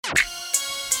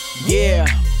Yeah,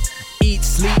 eat,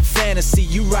 sleep, fantasy,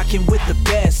 you rockin' with the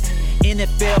best.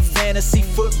 NFL Fantasy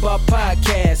Football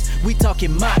Podcast. We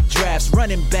talking mock drafts,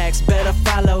 running backs, better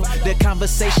follow the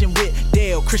conversation with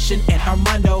Dale, Christian, and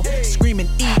Armando. Screaming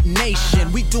Eat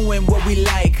Nation, we doing what we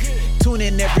like. Tune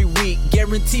in every week,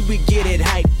 guaranteed we get it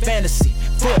hype. Fantasy,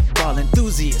 football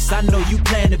enthusiasts, I know you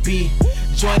plan to be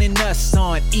joining us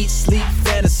on Eat, Sleep,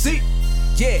 Fantasy.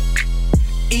 Yeah,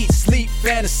 Eat, Sleep,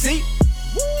 Fantasy.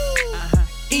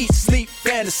 Eat, Sleep,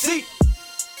 Fantasy.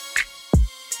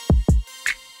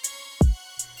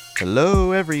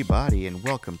 Hello, everybody, and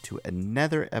welcome to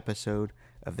another episode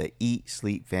of the Eat,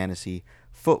 Sleep, Fantasy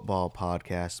Football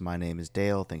Podcast. My name is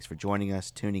Dale. Thanks for joining us,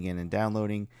 tuning in, and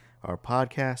downloading our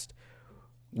podcast.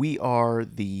 We are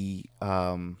the...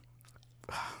 I'm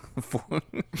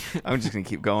just going to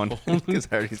keep going because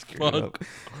I already screwed it up.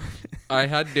 I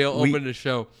had Dale open the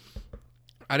show.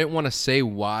 I didn't want to say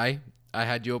why I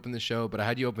had you open the show, but I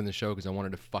had you open the show because I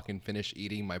wanted to fucking finish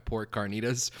eating my pork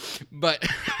carnitas. But...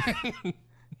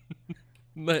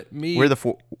 Let me. We're the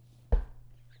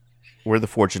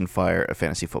Fortune Fire of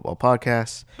Fantasy Football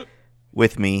Podcast.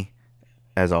 With me,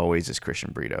 as always, is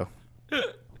Christian Brito.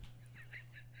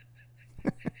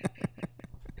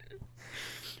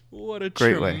 What a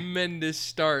Great tremendous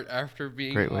start after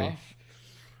being Great off. way.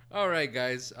 All right,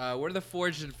 guys. We're the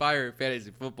Fortune Fire of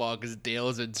Fantasy Football because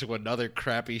Dale's into another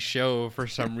crappy show for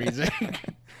some reason.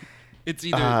 It's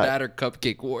either that or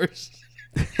Cupcake Wars.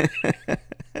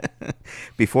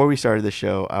 Before we started the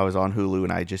show, I was on Hulu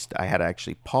and I had to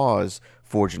actually pause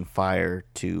Forge and Fire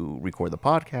to record the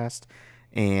podcast.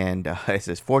 And it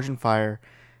says Forge and Fire,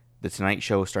 The Tonight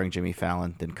Show starring Jimmy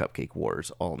Fallon, then Cupcake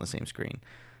Wars, all on the same screen.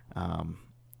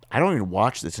 I don't even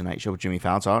watch The Tonight Show with Jimmy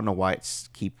Fallon, so I don't know why it's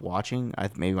keep watching.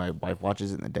 Maybe my wife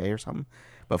watches it in the day or something.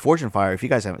 But Forge and Fire, if you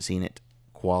guys haven't seen it,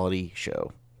 quality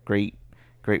show. Great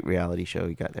reality show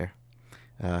you got there.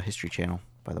 History Channel,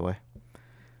 by the way.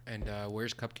 And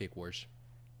where's Cupcake Wars?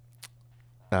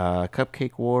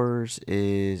 Cupcake Wars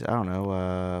is, I don't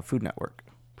know, Food Network.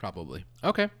 Probably.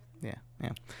 Okay. Yeah.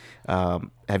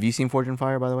 Have you seen Forge and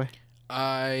Fire, by the way?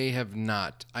 I have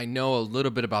not. I know a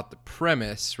little bit about the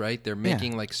premise, right? They're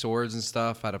making like swords and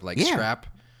stuff out of like scrap.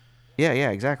 Yeah,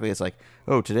 exactly. It's like,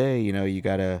 oh, today,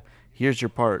 here's your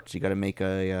parts. You gotta make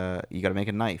a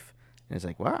knife. And it's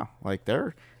like, wow,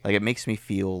 it makes me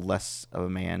feel less of a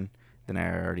man than I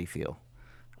already feel.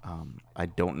 I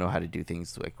don't know how to do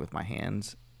things like with my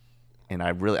hands, and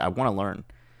I want to learn,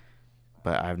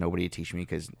 but I have nobody to teach me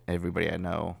because everybody I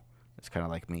know is kind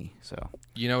of like me. So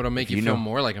you know what'll make you feel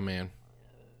more like a man?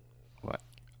 What?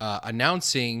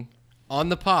 Announcing on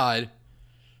the pod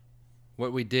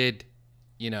what we did,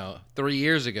 3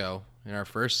 years ago in our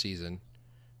first season.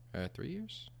 3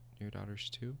 years? Your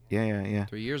daughter's 2? Yeah.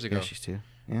 3 years ago. Yeah, she's 2.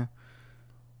 Yeah.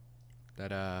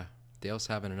 That Dale's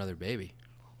having another baby.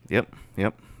 Yep.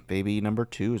 Baby number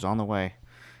 2 is on the way.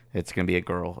 It's gonna be a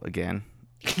girl again.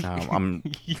 I'm.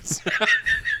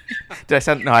 Did I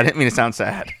sound? No, I didn't mean to sound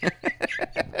sad.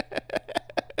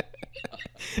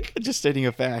 Just stating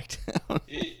a fact. I'm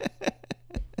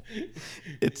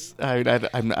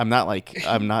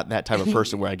not that type of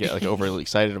person where I get like overly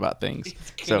excited about things.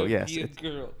 So yes, be a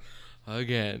girl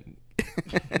again.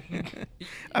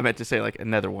 I meant to say like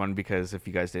another one because if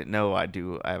you guys didn't know, I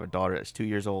have a daughter that's 2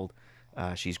 years old.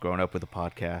 She's grown up with a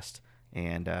podcast,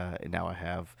 and now I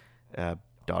have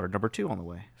daughter number 2 on the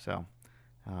way. So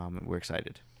we're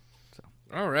excited. So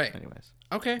all right. Anyways.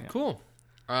 Okay. Yeah. Cool.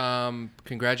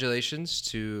 Congratulations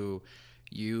to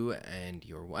you and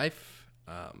your wife.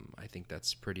 I think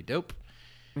that's pretty dope.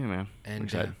 Yeah, man. And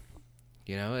excited.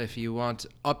 If you want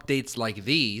updates like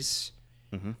these,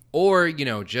 Mm-hmm. or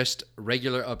just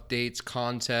regular updates,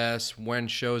 contests, when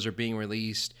shows are being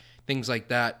released, things like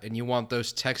that, and you want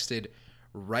those texted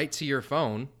right to your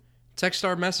phone, text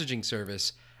our messaging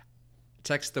service.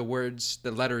 Text the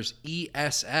letters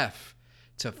ESF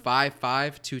to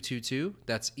 55222.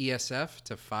 That's ESF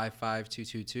to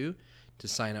 55222 to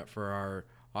sign up for our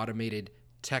automated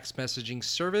text messaging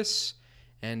service.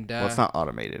 And Well, it's not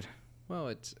automated. Well,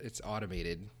 it's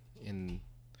automated in.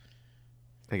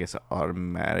 I guess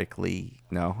automatically.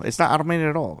 No, it's not automated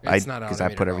at all. It's not automated because I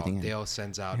put at everything all. in. Dale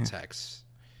sends out texts.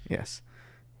 Yes.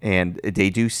 And they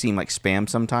do seem like spam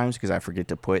sometimes because I forget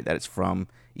to put that it's from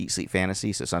Eat Sleep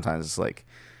Fantasy. So sometimes it's like,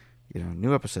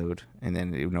 new episode, and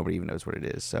then nobody even knows what it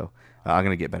is. So I'm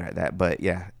going to get better at that. But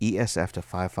yeah, ESF to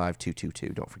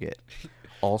 55222. Don't forget.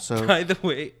 Also, by the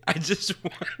way, I just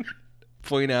want to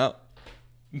point out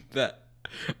that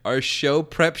our show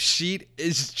prep sheet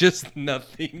is just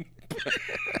nothing.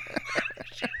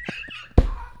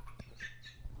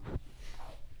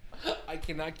 I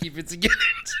cannot keep it together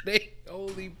today.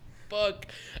 Holy Fuck.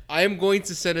 I am going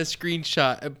to send a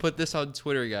screenshot and put this on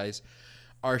Twitter, guys.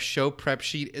 Our show prep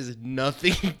sheet is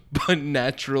nothing but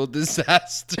natural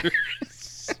disasters.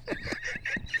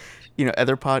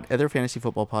 Other fantasy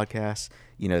football podcasts,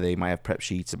 they might have prep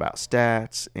sheets about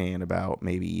stats and about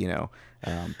maybe,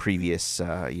 previous,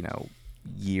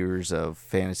 years of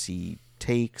fantasy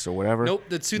takes or whatever. Nope,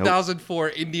 the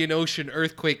 2004 Indian Ocean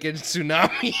earthquake and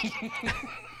tsunami.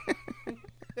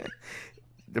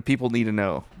 The people need to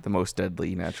know the most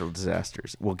deadly natural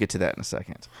disasters. We'll get to that in a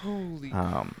second. Holy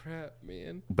crap,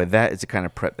 man. But that is the kind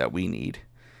of prep that we need.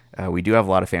 We do have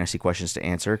a lot of fantasy questions to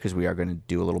answer because we are going to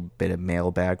do a little bit of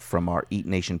mailbag from our Eat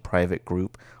Nation private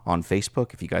group on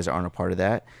Facebook. If you guys aren't a part of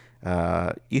that,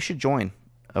 you should join.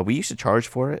 We used to charge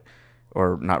for it,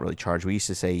 or not really charge. We used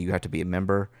to say you have to be a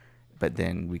member, but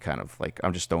then we kind of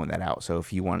I'm just throwing that out. So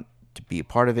if you want to be a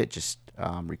part of it, just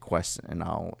request and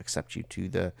I'll accept you to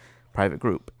the private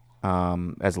group.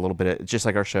 As a little bit of, just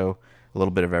like our show, a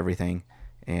little bit of everything,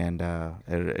 and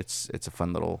it's a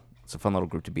fun little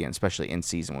group to be in, especially in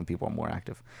season when people are more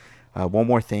active. One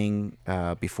more thing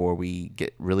before we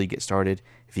get started.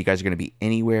 If you guys are going to be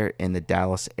anywhere in the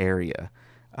Dallas area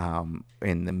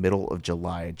in the middle of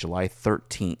July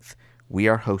 13th, we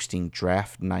are hosting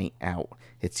Draft Night Out.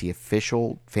 It's the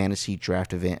official fantasy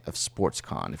draft event of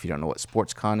SportsCon. If you don't know what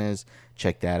SportsCon is,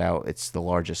 check that out. It's the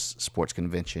largest sports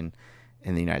convention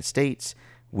in the United States.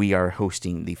 We are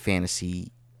hosting the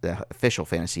official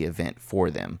fantasy event for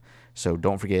them. So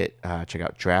don't forget, check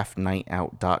out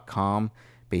draftnightout.com.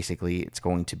 Basically, it's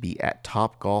going to be at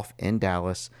Topgolf in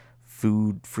Dallas.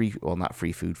 Not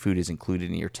free food. Food is included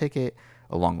in your ticket,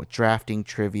 along with drafting,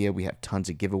 trivia. We have tons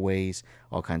of giveaways,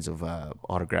 all kinds of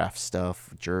autograph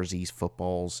stuff, jerseys,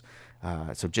 footballs.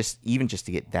 So just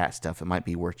to get that stuff, it might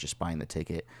be worth just buying the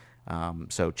ticket.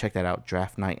 So check that out,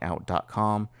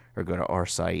 draftnightout.com, or go to our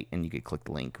site and you can click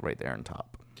the link right there on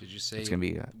top. Did you say it's gonna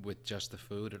be with just the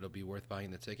food, it'll be worth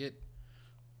buying the ticket?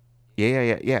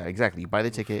 Yeah, exactly. You buy the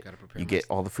ticket, you get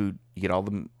all the food, you get all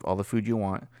the food you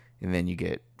want, and then you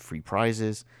get free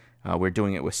prizes. We're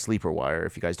doing it with Sleeper Wire.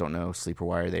 If you guys don't know Sleeper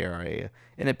Wire, they are a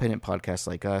independent podcast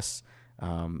like us.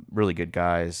 Really good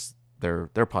guys. Their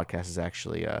podcast is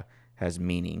actually has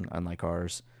meaning, unlike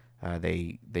ours.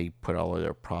 They put all of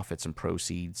their profits and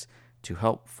proceeds to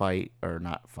help fight or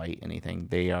not fight anything.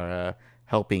 They are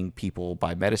helping people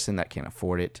buy medicine that can't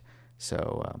afford it.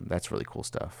 So that's really cool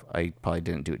stuff. I probably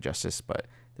didn't do it justice, but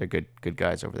they're good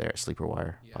guys over there at Sleeper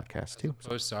Wire podcast too. As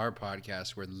opposed to our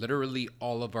podcast, where literally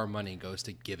all of our money goes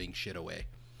to giving shit away.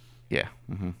 Yeah.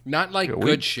 Mm-hmm. Not like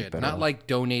good shit, not like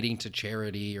donating to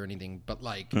charity or anything, but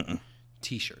like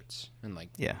T-shirts and like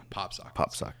pop sockets.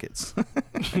 Pop sockets.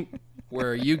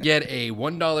 Where you get a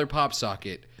 $1 pop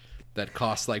socket that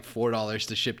costs like $4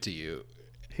 to ship to you.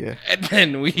 Yeah. And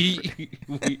then we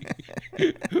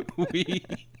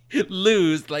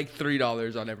lose like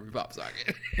 $3 on every pop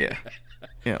socket. Yeah.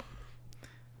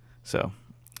 So,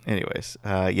 anyways,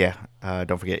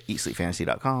 don't forget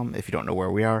eatsleepfantasy.com if you don't know where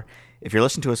we are. If you're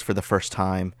listening to us for the first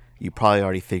time, you probably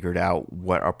already figured out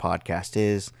what our podcast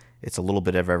is. It's a little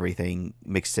bit of everything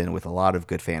mixed in with a lot of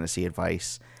good fantasy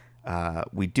advice.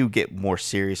 We do get more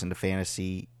serious into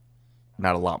fantasy.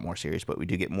 Not a lot more serious, but we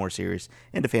do get more serious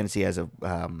into fantasy as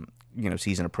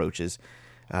season approaches.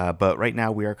 But right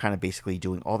now we are kind of basically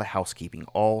doing all the housekeeping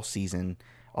all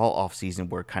off season.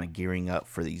 We're kind of gearing up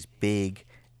for these big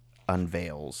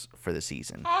unveils for the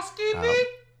season. Housekeeping?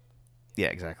 Yeah,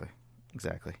 exactly.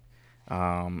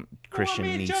 Christian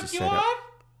needs to set up.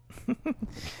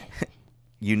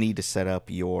 You need to set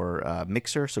up your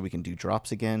mixer so we can do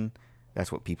drops again.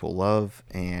 That's what people love,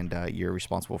 and you're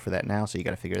responsible for that now, so you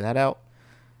got to figure that out.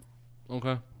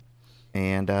 Okay.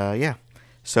 And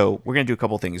so we're going to do a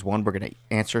couple things. One, we're going to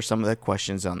answer some of the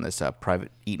questions on this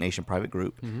private Eat Nation private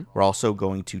group. Mm-hmm. We're also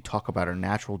going to talk about our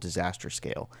natural disaster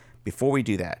scale. Before we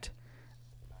do that,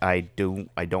 I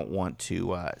don't want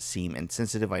to seem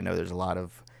insensitive. I know there's a lot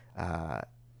of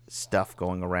stuff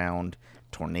going around,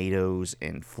 tornadoes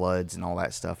and floods and all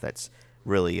that stuff that's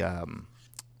really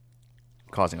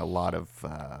causing a lot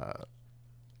of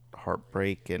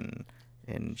heartbreak and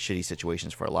shitty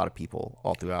situations for a lot of people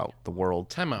all throughout the world.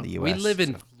 Time out. The US, we live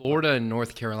in Florida and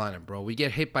North Carolina, bro. We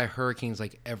get hit by hurricanes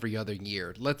like every other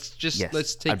year. Let's take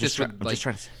this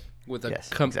with a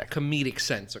comedic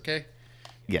sense, okay?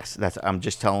 Yes, I'm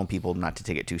just telling people not to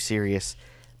take it too serious.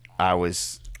 I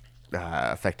was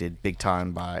affected big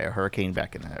time by a hurricane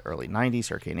back in the early 90s,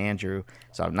 Hurricane Andrew.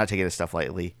 So I'm not taking this stuff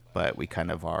lightly, but we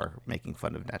kind of are making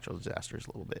fun of natural disasters a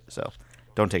little bit. So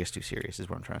don't take us too serious is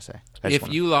what I'm trying to say.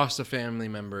 If you lost a family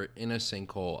member in a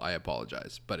sinkhole, I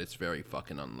apologize, but it's very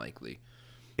fucking unlikely.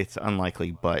 It's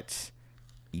unlikely, but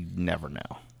you never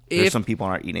know. There's some people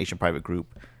in our E Nation private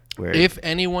group where if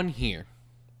anyone here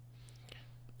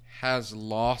has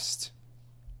lost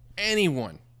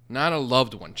anyone, not a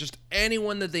loved one, just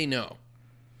anyone that they know,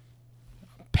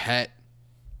 a pet,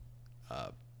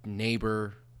 a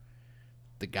neighbor,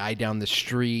 the guy down the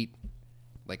street,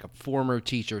 like a former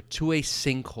teacher, to a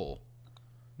sinkhole,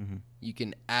 you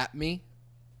can at me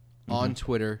on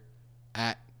Twitter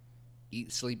at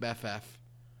EatSleepFF.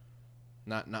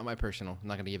 Not my personal. I'm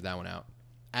not going to give that one out.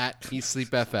 At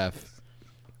EatSleepFF.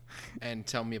 And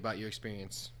tell me about your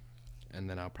experience. And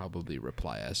then I'll probably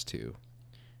reply as to.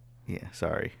 Yeah,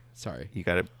 sorry. You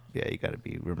gotta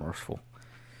be remorseful.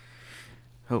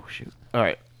 Oh shoot. All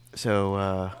right.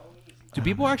 So do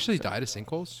people actually die to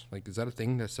sinkholes? Like, is that a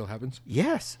thing that still happens?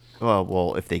 yes.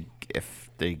 Well, if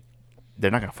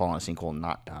they're not gonna fall in a sinkhole and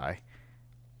not die.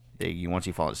 Once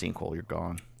you fall in a sinkhole, you're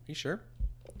gone. You sure?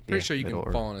 Pretty sure you can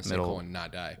fall in a sinkhole and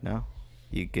not die. No,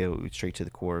 you go straight to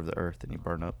the core of the earth and you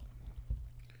burn up.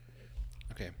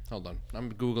 Okay, hold on.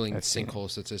 I'm Googling sinkhole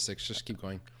statistics. Just keep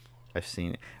going. I've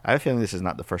seen it. I have a feeling this is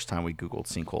not the first time we Googled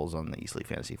sinkholes on the East League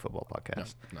Fantasy Football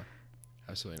podcast. No.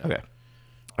 Absolutely not. Okay.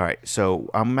 All right. So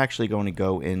I'm actually going to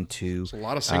go into... There's a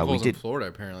lot of sinkholes in Florida,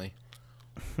 apparently.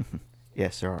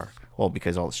 Yes, there are. Well,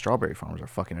 because all the strawberry farmers are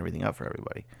fucking everything up for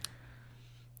everybody.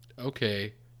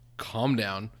 Okay. Calm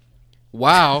down.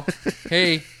 Wow.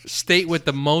 Hey, state with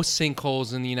the most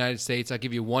sinkholes in the United States. I'll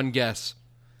give you one guess.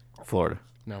 Florida.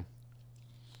 No.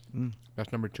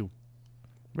 That's number 2.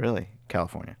 Really?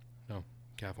 California. No.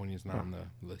 California's not on the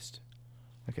list.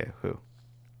 Okay, who?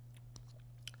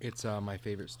 It's my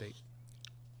favorite state.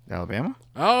 Alabama?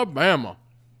 Alabama.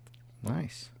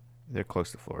 Nice. They're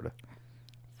close to Florida.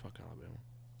 Fuck Alabama.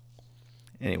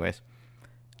 Anyways.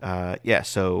 Yeah,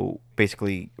 so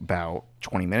basically about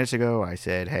 20 minutes ago, I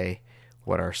said, hey,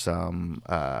 what are some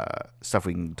stuff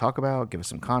we can talk about? Give us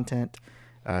some content.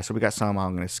 So we got some.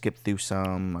 I'm going to skip through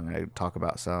some. I'm going to talk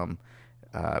about some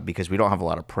because we don't have a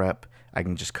lot of prep. I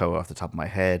can just go off the top of my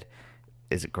head.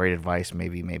 Is it great advice?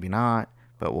 Maybe, maybe not.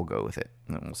 But we'll go with it,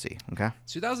 and then we'll see. Okay?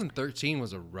 2013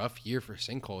 was a rough year for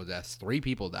sinkhole deaths. 3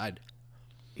 people died.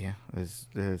 Yeah,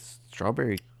 there's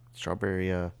strawberry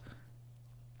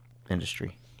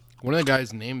industry. One of the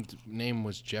guys' name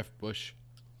was Jeff Bush.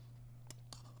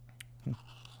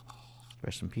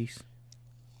 Rest in peace.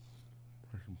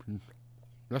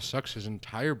 That sucks. His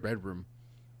entire bedroom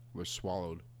was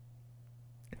swallowed.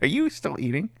 Are you still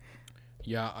eating?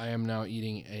 Yeah, I am now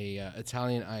eating a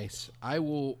Italian ice. I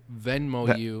will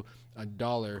Venmo you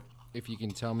 $1 if you can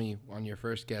tell me on your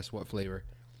first guess what flavor.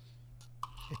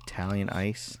 Italian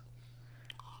ice.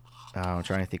 I'm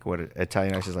trying to think what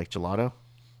Italian ice is like. Gelato,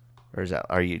 or is that?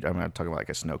 I'm not talking about like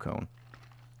a snow cone.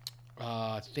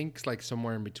 I think it's like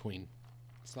somewhere in between.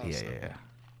 It's not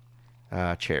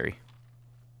Yeah. Cherry.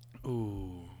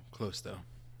 Ooh, close though.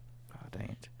 Oh dang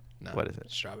it! No, What is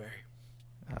it? Strawberry.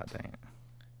 Oh dang it!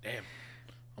 Damn,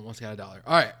 almost got $1.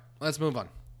 All right, let's move on.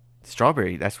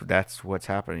 Strawberry. That's what's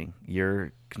happening.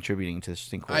 You're contributing to this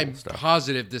sinkhole I'm stuff.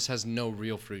 positive this has no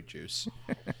real fruit juice.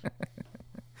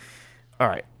 All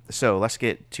right. So let's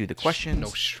get to the questions. No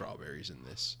strawberries in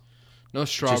this. No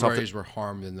strawberries were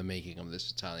harmed in the making of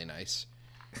this Italian ice.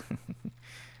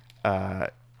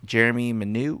 Jeremy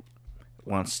Minute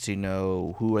wants to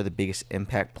know who are the biggest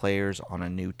impact players on a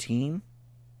new team.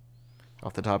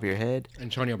 Off the top of your head,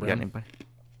 Antonio you got Brown. anybody?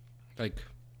 Like,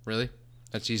 really?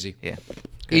 That's easy. Yeah,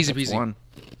 Easy That's peasy.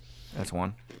 That's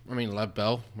one. I mean, Lev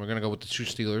Bell. We're gonna go with the 2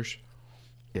 Steelers.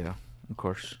 Yeah, of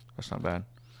course. That's not bad.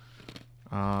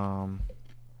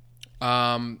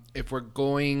 If we're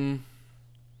going,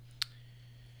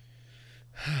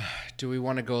 do we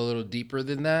want to go a little deeper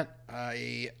than that?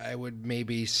 I would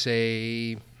maybe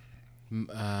say,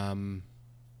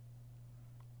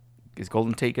 Is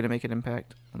Golden Tate going to make an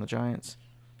impact on the Giants?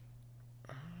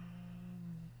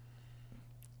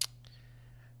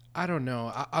 I don't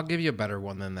know. I'll give you a better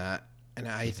one than that, and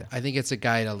I think it's a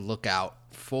guy to look out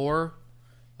for.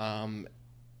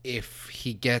 If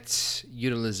he gets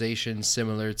utilization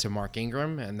similar to Mark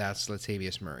Ingram, and that's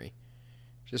Latavius Murray.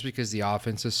 Just because the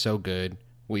offense is so good.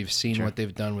 We've seen what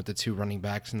they've done with the 2 running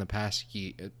backs in the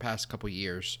past couple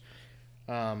years.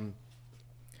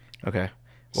 Okay.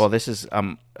 Well, this is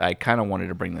I kind of wanted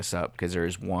to bring this up because there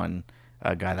is one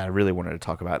guy that I really wanted to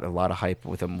talk about. A lot of hype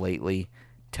with him lately.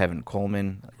 Tevin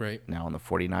Coleman, right now on the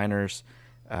 49ers.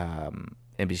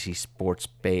 NBC Sports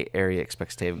Bay Area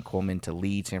expects Tevin Coleman to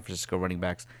lead San Francisco running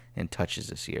backs in touches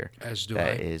this year. As do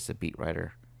That I. is the beat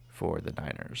writer for the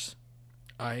Niners.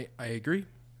 I agree.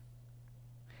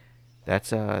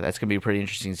 That's gonna be pretty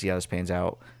interesting to see how this pans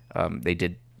out. They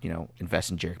did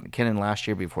invest in Jerick McKinnon last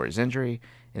year before his injury,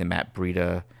 and then Matt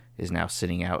Brito is now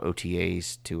sitting out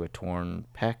OTAs to a torn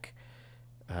pec.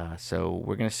 So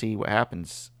we're going to see what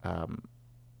happens.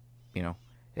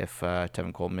 If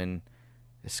Tevin Coleman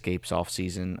escapes off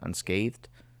season unscathed,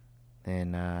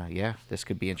 then this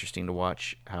could be interesting to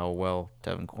watch how well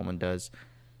Tevin Coleman does,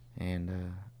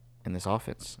 and in this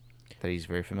offense that he's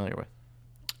very familiar with.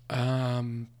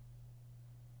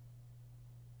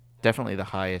 Definitely the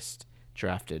highest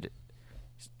drafted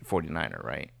 49er,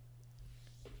 right?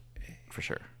 For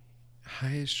sure.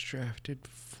 Highest drafted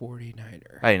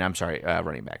 49er. I'm sorry,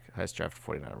 running back. Highest drafted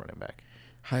 49er running back.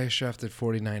 Highest drafted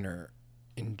 49er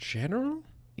in general?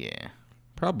 Yeah.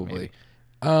 Probably.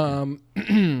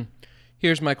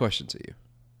 Here's my question to you.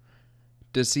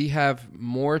 Does he have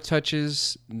more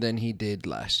touches than he did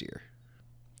last year?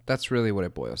 That's really what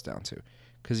it boils down to.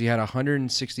 Because he had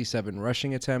 167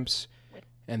 rushing attempts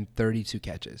and 32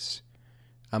 catches,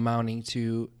 amounting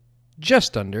to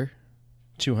just under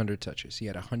 200 touches. He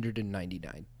had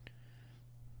 199.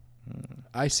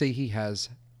 I say he has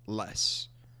less.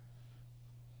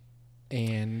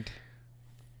 And,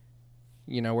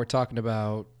 we're talking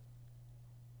about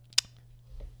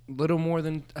a little more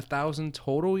than 1,000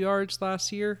 total yards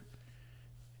last year,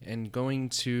 and going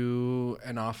to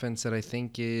an offense that I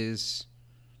think is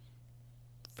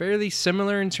fairly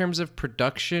similar in terms of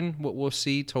production, what we'll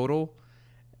see total.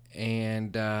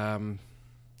 And I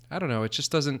don't know, it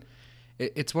just doesn't...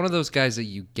 It's one of those guys that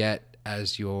you get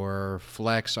as your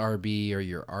flex RB or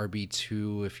your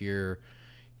RB2 if you're,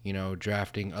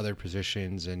 drafting other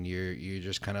positions, and you're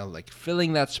just kind of like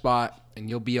filling that spot, and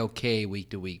you'll be okay week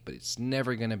to week, but it's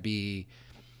never gonna be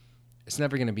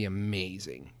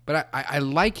amazing. But I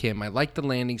like him. I like the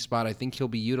landing spot. I think he'll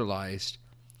be utilized.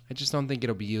 I just don't think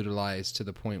it'll be utilized to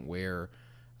the point where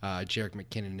Jerick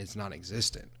McKinnon is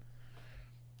non-existent.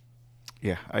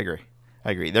 Yeah, I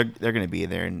agree. They're going to be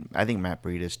there, and I think Matt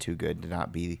Breida is too good to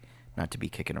not to be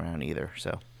kicking around either.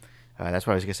 So that's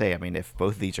what I was going to say. I mean, if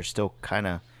both of these are still kind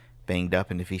of banged up,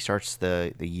 and if he starts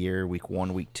the year week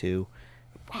 1, week 2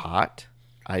 hot,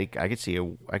 I could see a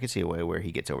way where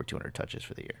he gets over 200 touches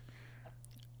for the year.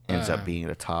 Ends up being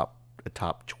a top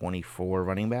 24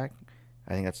 running back.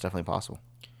 I think that's definitely possible.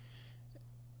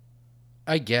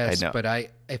 I guess, but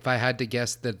if I had to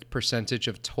guess the percentage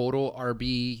of total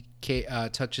RB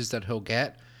touches that he'll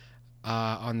get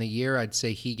on the year, I'd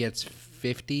say he gets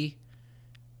 50%.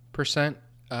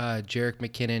 Jerick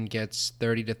McKinnon gets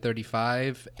 30 to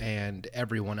 35, and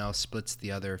everyone else splits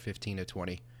the other 15 to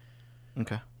 20.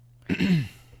 Okay. All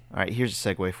right, here's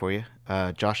a segue for you.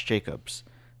 Josh Jacobs.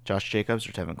 Josh Jacobs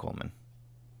or Tevin Coleman?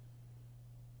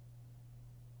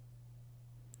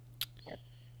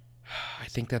 I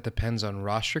think that depends on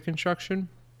roster construction.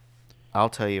 I'll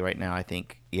tell you right now, I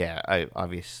think,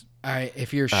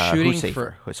 if you're shooting who's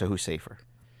for... So who's safer?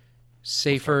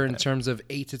 Safer in terms of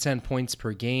 8 to 10 points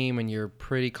per game, and you're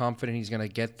pretty confident he's going to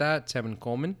get that, Tevin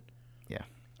Coleman. Yeah.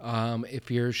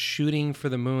 If you're shooting for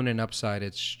the moon and upside,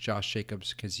 it's Josh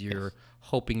Jacobs, because you're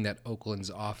hoping that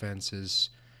Oakland's offense is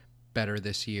better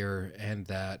this year and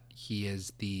that he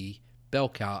is the bell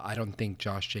cow. I don't think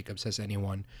Josh Jacobs has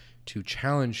anyone to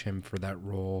challenge him for that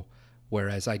role,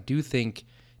 whereas I do think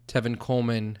Tevin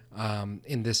Coleman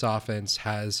in this offense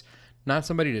has not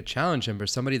somebody to challenge him, but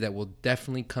somebody that will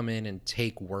definitely come in and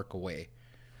take work away.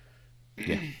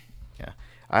 Yeah.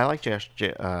 I like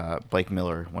Blake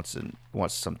Miller wants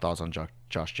some thoughts on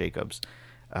Josh Jacobs.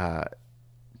 To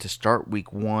start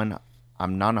week 1,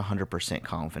 I'm not 100%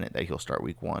 confident that he'll start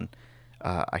week 1.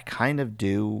 I kind of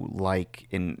do like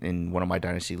in one of my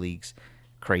dynasty leagues,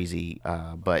 crazy,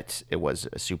 but it was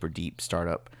a super deep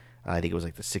startup. I think it was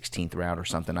like the 16th round or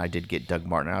something. I did get Doug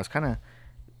Martin. I was kind of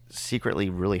secretly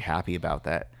really happy about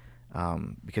that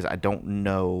because I don't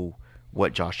know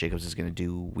what Josh Jacobs is going to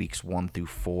do weeks 1 through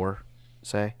 4,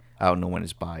 say. I don't know when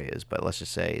his bye is, but let's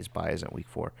just say his bye isn't week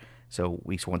 4. So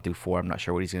weeks 1 through 4, I'm not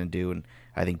sure what he's going to do, and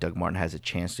I think Doug Martin has a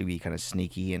chance to be kind of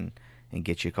sneaky and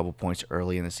get you a couple points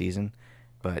early in the season.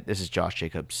 But this is Josh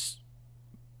Jacobs'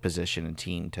 position and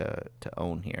team to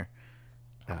own here,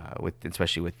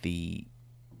 especially with the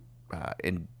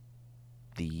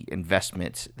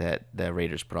investment that the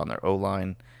Raiders put on their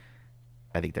O-line.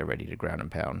 I think they're ready to ground and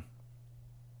pound.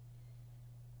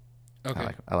 Okay.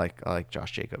 I like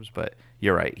Josh Jacobs, but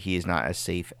you're right. He is not as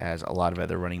safe as a lot of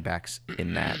other running backs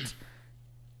in that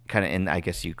kind of, and I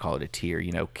guess you call it a tier.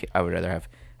 I would rather have.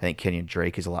 I think Kenyon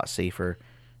Drake is a lot safer.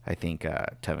 I think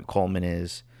Tevin Coleman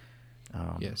is.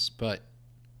 Yes, but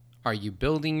are you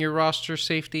building your roster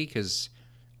safety? Because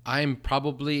I'm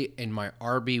probably in my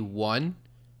RB1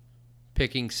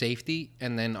 picking safety,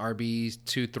 and then RBs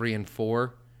 2, 3, and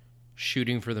 4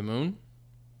 shooting for the moon.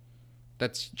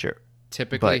 That's Sure.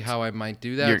 typically But how I might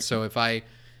do that. So if I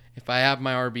have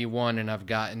my RB1 and I've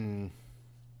gotten,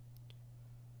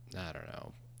 I don't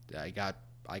know,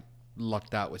 I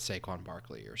lucked out with Saquon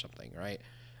Barkley or something, right?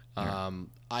 Yeah.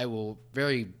 I would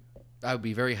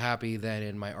be very happy that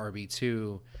in my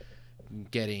RB2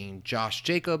 getting Josh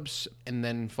Jacobs and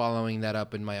then following that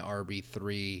up in my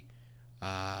RB3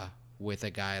 with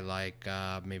a guy like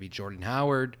maybe Jordan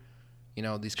Howard,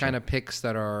 these kind of picks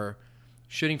that are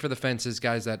shooting for the fences,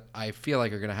 guys that I feel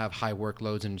like are going to have high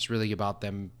workloads, and it's really about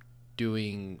them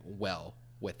doing well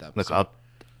with them. Look,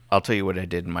 I'll tell you what I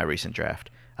did in my recent draft.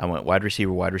 I went wide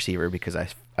receiver because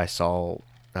I saw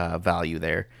value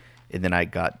there, and then I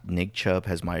got Nick Chubb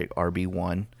as my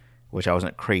RB1, which I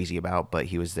wasn't crazy about, but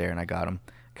he was there and I got him.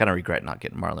 Kind of regret not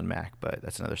getting Marlon Mack, but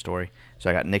that's another story. So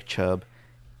I got Nick Chubb,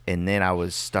 and then I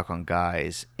was stuck on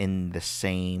guys in the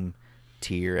same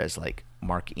tier as like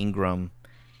Mark Ingram,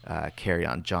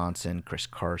 Kerryon Johnson, Chris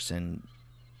Carson,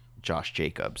 Josh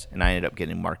Jacobs, and I ended up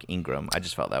getting Mark Ingram. I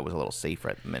just felt that was a little safer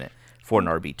at the minute for an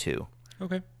RB2.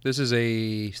 Okay. This is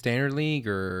a standard league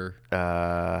or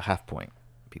half point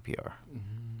PPR.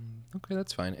 Okay,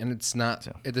 that's fine. And it's not.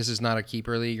 This is not a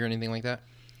keeper league or anything like that.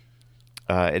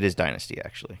 It is Dynasty,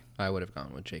 actually. I would have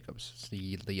gone with Jacobs.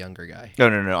 It's the younger guy. No.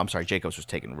 I'm sorry. Jacobs was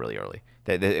taken really early.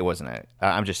 It wasn't.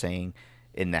 I'm just saying,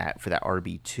 for that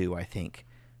RB2, I think.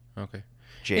 Okay.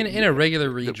 In a regular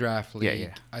redraft league,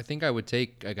 yeah. I think I would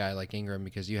take a guy like Ingram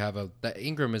because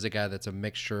Ingram is a guy that's a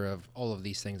mixture of all of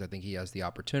these things. I think he has the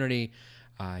opportunity,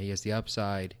 he has the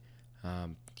upside,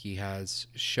 he has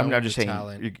shown I'm just saying,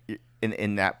 talent.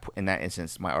 In that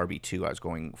instance, my RB2, I was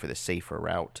going for the safer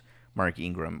route, Mark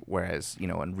Ingram. Whereas in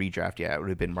redraft, it would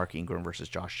have been Mark Ingram versus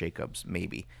Josh Jacobs,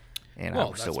 maybe. And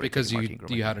well, that's because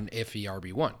you had an iffy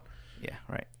RB1. Yeah,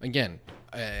 right. Again,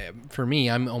 for me,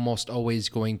 I'm almost always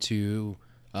going to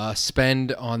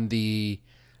spend on the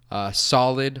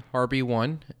solid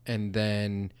RB1 and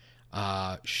then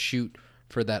shoot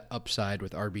for that upside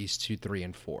with RBs 2, 3,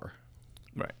 and 4.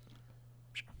 Right.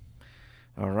 Sure.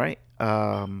 All right.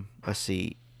 Let's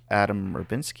see. Adam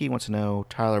Rubinski wants to know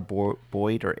Tyler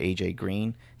Boyd or AJ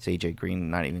Green. It's AJ Green,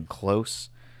 not even close.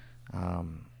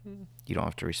 You don't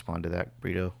have to respond to that,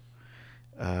 Brito.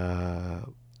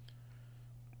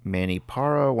 Manny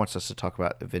Parra wants us to talk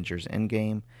about Avengers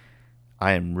Endgame.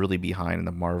 I am really behind in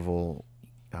the Marvel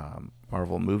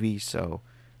movies, so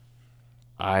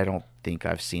I don't think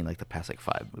I've seen the past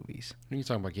 5 movies. You can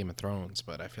talk about Game of Thrones,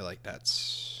 but I feel like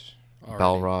that's already...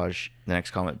 Balraj, the next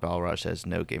comment, Balraj says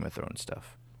no Game of Thrones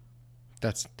stuff.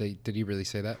 Did he really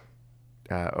say that?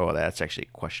 That's actually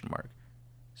a question mark.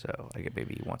 So I guess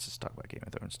maybe he wants us to talk about Game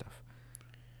of Thrones stuff.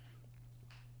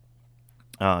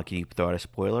 Can you throw out a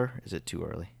spoiler? Is it too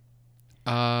early?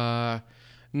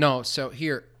 No. So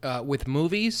here, with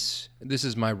movies, this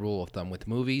is my rule of thumb. With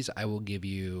movies, I will give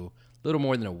you a little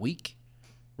more than a week,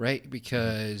 right?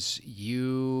 Because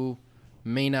you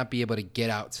may not be able to get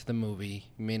out to the movie.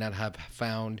 You may not have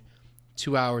found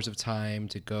 2 hours of time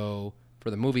to go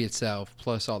for the movie itself,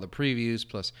 plus all the previews,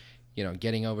 plus,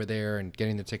 getting over there and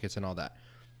getting the tickets and all that.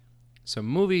 So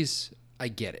movies, I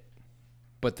get it.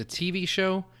 But the TV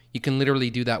show, you can literally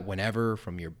do that whenever,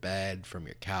 from your bed, from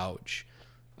your couch.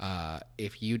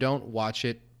 If you don't watch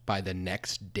it by the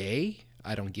next day,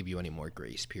 I don't give you any more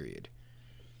grace period.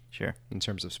 Sure. In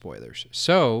terms of spoilers.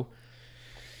 So,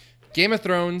 Game of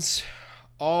Thrones,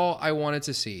 all I wanted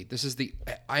to see. This is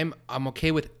I'm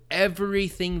okay with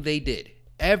everything they did.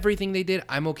 Everything they did,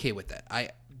 I'm okay with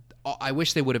that. I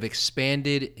wish they would have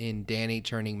expanded in Dany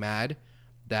turning mad.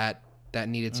 That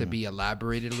needed to be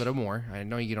elaborated a little more. I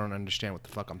know you don't understand what the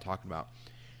fuck I'm talking about.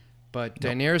 But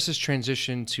Daenerys'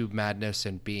 transition to madness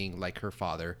and being like her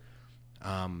father,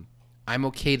 I'm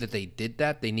okay that they did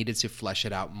that. They needed to flesh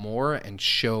it out more and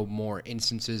show more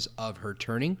instances of her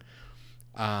turning.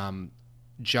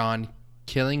 Jon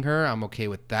killing her, I'm okay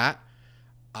with that.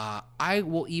 I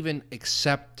will even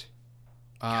accept...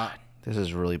 God, this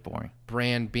is really boring.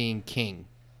 Bran being king,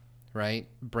 right?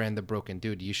 Bran the broken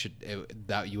dude. You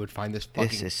would find this fucking...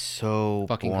 This is so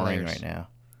boring hilarious right now.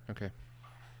 Okay.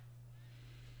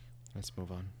 Let's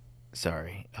move on.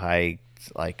 Sorry. I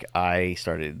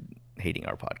started hating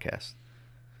our podcast.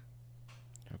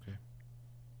 Okay.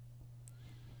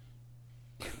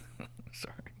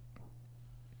 Sorry.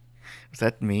 Was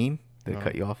that mean? Did it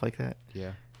cut you off like that?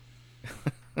 Yeah.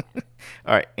 All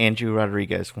right. Andrew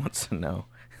Rodriguez wants to know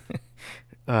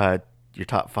your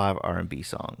top 5 R&B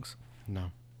songs.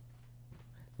 No.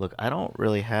 Look, I don't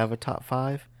really have a top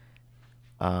 5.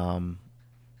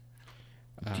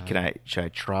 Should I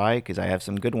try? Because I have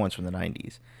some good ones from the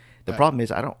 90s. The problem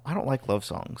is I don't like love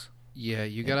songs. Yeah,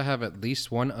 you gotta have at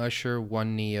least one Usher,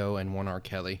 one Neo, and one R.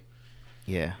 Kelly.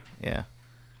 Yeah.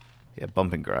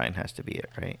 Bump and Grind has to be it,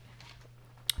 right?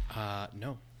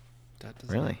 No, that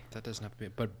doesn't. Really? That doesn't have to be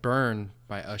it. But Burn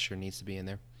by Usher needs to be in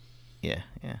there. Yeah.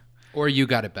 Or You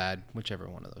Got It Bad, whichever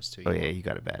one of those two. Oh yeah, You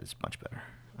Got It Bad is much better,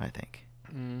 I think.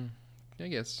 I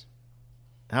guess.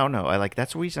 I don't know.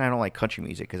 That's the reason I don't like country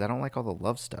music, because I don't like all the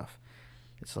love stuff.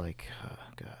 It's like, oh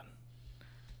God.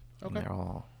 Okay. And they're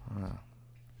all.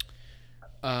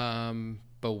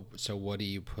 But so what do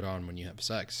you put on when you have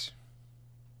sex?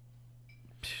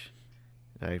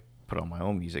 I put on my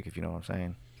own music, if you know what I'm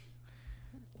saying.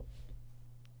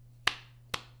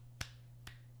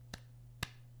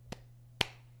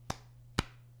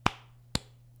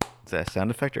 Is that a sound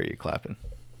effect, or are you clapping?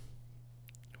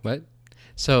 What?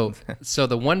 So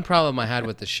the one problem I had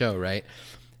with the show, right,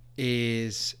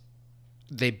 is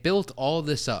they built all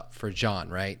this up for Jon,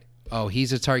 right? Oh,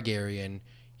 he's a Targaryen.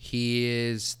 He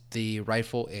is the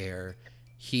rightful heir.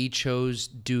 He chose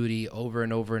duty over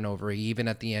and over and over. He even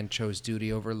at the end chose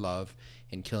duty over love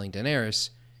in killing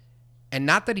Daenerys. And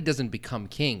not that he doesn't become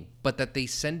king, but that they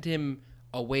send him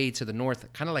away to the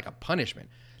north, kind of like a punishment.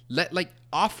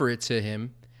 Offer it to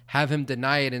him, have him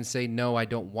deny it and say, no, I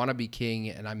don't want to be king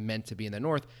and I'm meant to be in the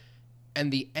north.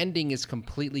 And the ending is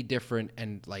completely different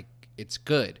and it's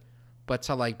good. But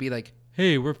to be like,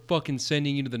 hey, we're fucking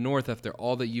sending you to the north after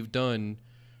all that you've done.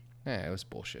 It was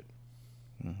bullshit.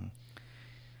 Mm-hmm.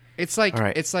 It's like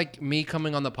right. It's like me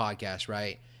coming on the podcast,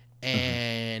 right?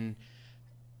 And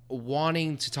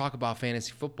wanting to talk about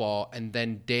fantasy football, and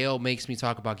then Dale makes me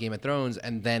talk about Game of Thrones,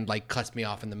 and then cuts me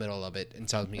off in the middle of it and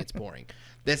tells me it's boring.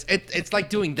 It's like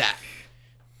doing that.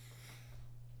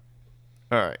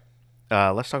 All right.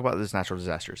 Let's talk about this natural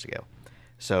disaster scale.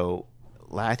 So,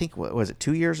 I think, what was it,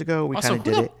 2 years ago we kind of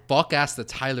did it? Who the fuck asked the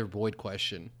Tyler Boyd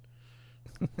question?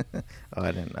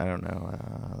 I don't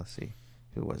know. Let's see.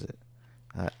 Who was it?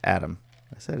 Adam.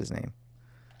 I said his name.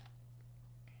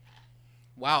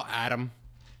 Wow, Adam.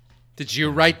 Did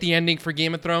you write the ending for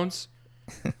Game of Thrones?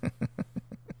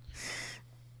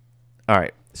 All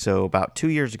right. So about 2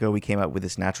 years ago, we came up with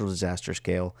this natural disaster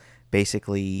scale.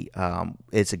 Basically,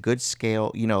 it's a good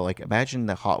scale. Imagine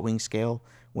the hot wing scale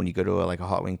when you go to a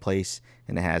hot wing place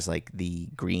and it has the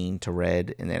green to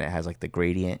red and then it has the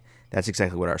gradient. That's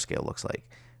exactly what our scale looks like.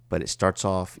 But it starts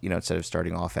off, instead of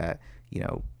starting off at,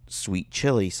 sweet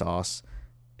chili sauce,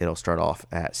 it'll start off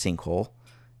at sinkhole.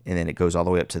 And then it goes all the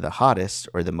way up to the hottest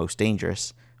or the most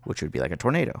dangerous, which would be like a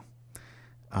tornado.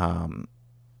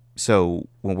 So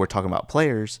when we're talking about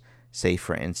players, say,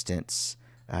 for instance,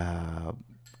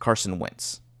 Carson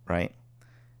Wentz, right?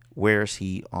 Where is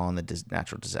he on the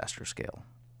natural disaster scale?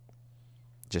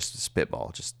 Just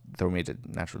spitball. Just throw me to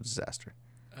natural disaster.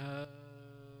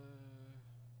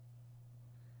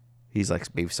 He's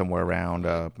maybe somewhere around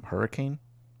hurricane.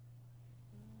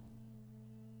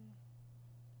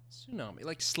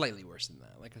 Tsunami, slightly worse than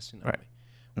that, like a tsunami. Right.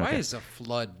 Why Okay. is a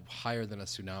flood higher than a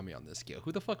tsunami on this scale?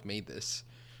 Who the fuck made this?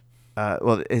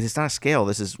 Well, it's not a scale.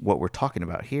 This is what we're talking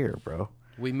about here, bro.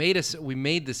 We made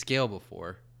the scale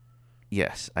before.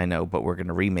 Yes, I know, but we're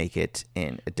gonna remake it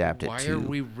and adapt it to. Why are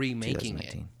we remaking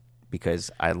it? 2019.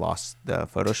 Because I lost the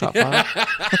Photoshop file.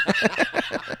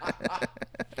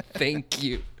 Thank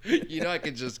you. I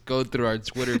could just go through our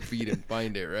Twitter feed and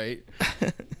find it, right?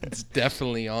 It's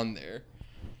definitely on there.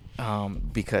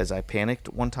 Because I panicked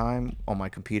one time on my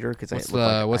computer because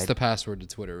What's the password to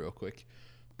Twitter, real quick?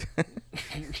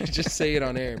 Just say it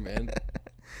on air, man.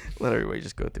 Let everybody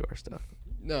just go through our stuff.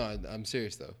 No, I'm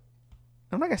serious though.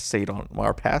 I'm not gonna say it on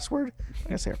our password. I'm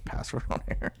gonna say our password on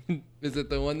air. Is it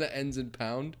the one that ends in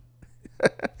pound?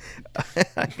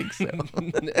 I think so.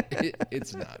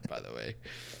 It's not, by the way.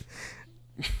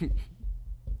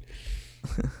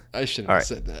 I shouldn't All have right.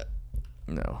 said that.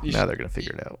 No, now they're gonna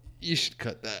figure it out. You should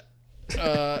cut that.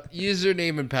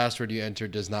 Username and password you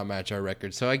entered does not match our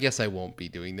record, so I guess I won't be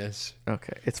doing this.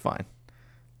 Okay, it's fine.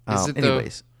 Is it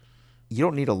Anyways, you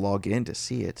don't need to log in to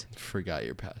see it. Forgot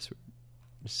your password.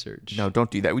 Search. No, don't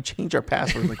do that. We change our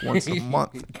password once a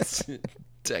month.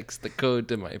 Text the code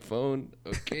to my phone.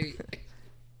 Okay.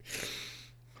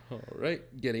 All right.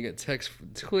 Getting a text from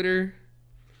Twitter.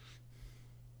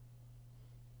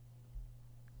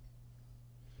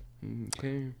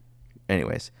 Okay.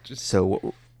 Anyways, Just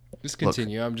Look.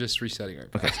 continue. I'm just resetting our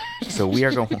password. So we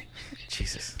are going.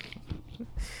 Jesus.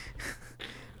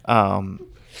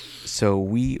 So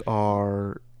we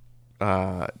are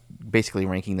basically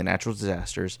ranking the natural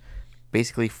disasters,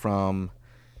 basically from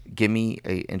give me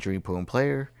a injury prone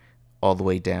player all the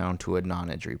way down to a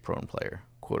non-injury prone player,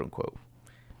 quote unquote.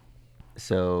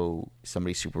 So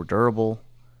somebody super durable,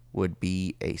 would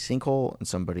be a sinkhole, and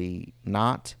somebody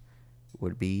not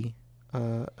would be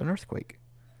an earthquake.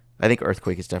 I think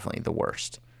earthquake is definitely the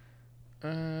worst.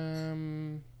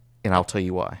 And I'll tell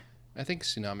you why. I think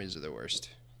tsunamis are the worst.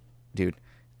 Dude,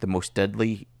 the most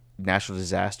deadly natural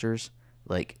disasters,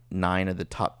 like 9 of the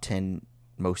top 10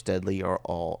 most deadly are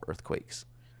all earthquakes.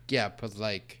 Yeah, but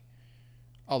like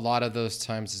a lot of those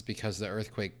times is because the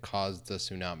earthquake caused the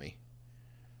tsunami.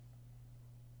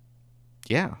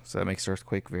 Yeah, so that makes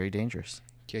earthquake very dangerous.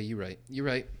 Yeah, you're right.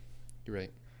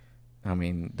 I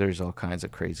mean, there's all kinds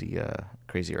of crazy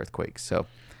earthquakes. So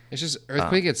it's just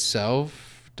earthquake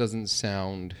itself doesn't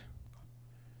sound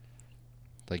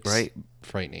like right.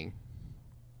 Frightening.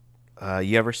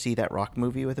 You ever see that rock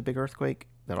movie with a big earthquake?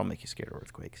 That'll make you scared of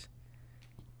earthquakes.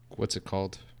 What's it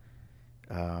called?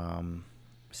 San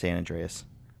Andreas.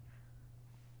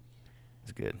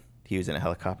 It's good. He was in a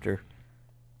helicopter.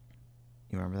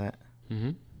 You remember that?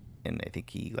 Mm-hmm. And I think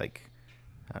he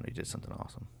he did something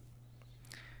awesome.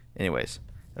 Anyways,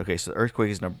 okay, so the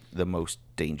earthquake is the most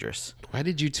dangerous. Why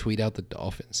did you tweet out the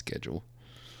dolphin schedule?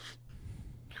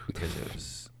 Because it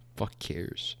was... Fuck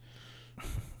cares.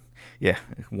 Yeah,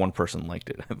 one person liked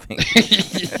it, I think.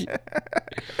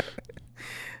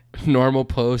 Normal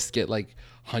posts get like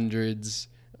hundreds.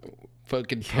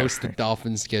 Fucking post the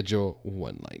dolphin schedule,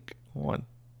 one like. One.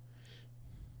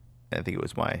 I think it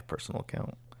was my personal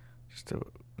account, just to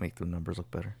make the numbers look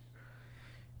better.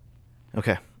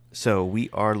 Okay, so we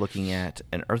are looking at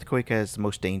an earthquake as the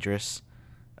most dangerous,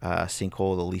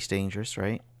 sinkhole the least dangerous,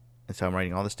 right? And so I'm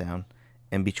writing all this down.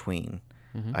 In between,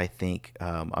 I think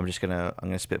I'm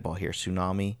gonna spitball here.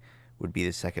 Tsunami would be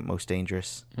the second most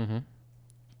dangerous. Mm-hmm.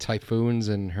 Typhoons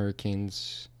and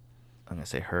hurricanes. I'm gonna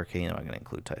say hurricane. I'm gonna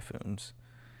include typhoons.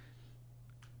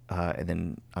 And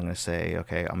then I'm gonna say,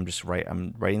 okay, I'm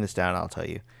writing this down. I'll tell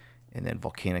you. And then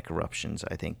volcanic eruptions,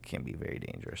 I think, can be very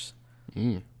dangerous.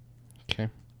 Okay.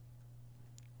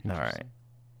 All right.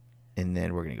 And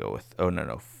then we're gonna go with. Oh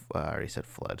no, I already said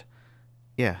flood.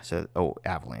 Yeah. So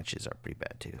avalanches are pretty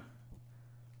bad too.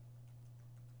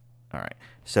 All right.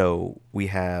 So we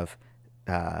have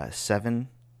 7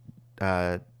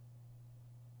 natural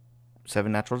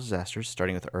disasters,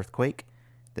 starting with earthquake,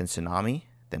 then tsunami,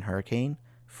 then hurricane,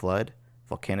 flood,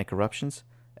 volcanic eruptions,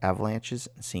 avalanches,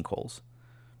 and sinkholes.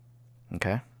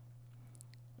 Okay?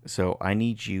 So I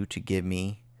need you to give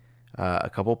me a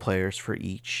couple players for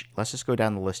each. Let's just go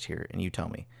down the list here, and you tell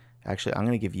me. Actually, I'm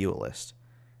going to give you a list.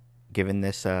 Given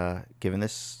this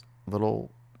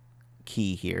little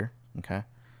key here, okay?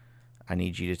 I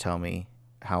need you to tell me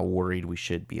how worried we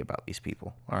should be about these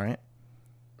people. All right?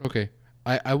 Okay.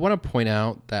 I want to point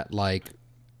out that like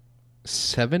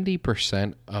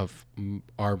 70% of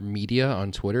our media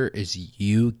on Twitter is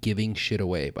you giving shit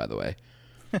away, by the way.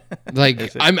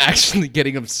 Like, I'm actually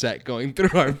getting upset going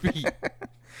through our feed.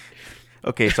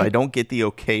 Okay, so I don't get the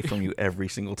okay from you every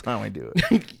single time I do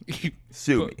it.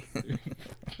 Sue me.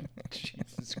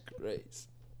 Jesus Christ.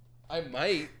 I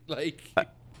might, like...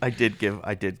 I did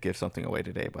give something away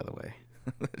today, by the way.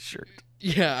 That shirt.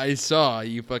 Yeah, I saw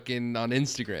you fucking on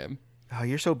Instagram. Oh,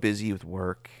 you're so busy with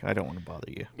work. I don't want to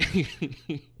bother you.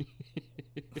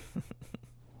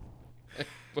 I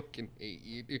fucking hate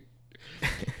you, dude.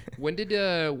 When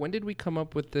did we come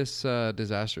up with this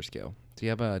disaster scale? Do you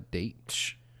have a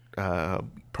date?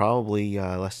 Probably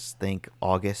let's think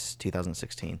August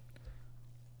 2016.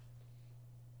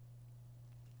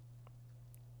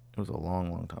 It was a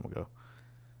long time ago.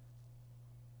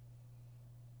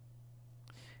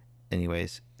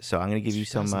 Anyways, so I'm gonna give you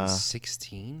some.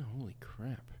 2016? Holy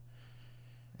crap!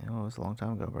 It was a long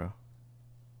time ago, bro. All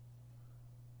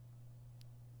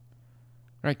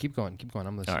right, keep going.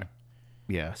 I'm listening. All right.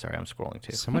 Yeah, sorry, I'm scrolling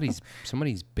too.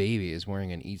 Somebody's baby is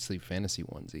wearing an Eat Sleep Fantasy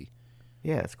onesie.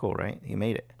 Yeah, it's cool, right? He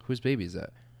made it. Whose baby is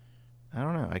that? I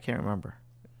don't know. I can't remember.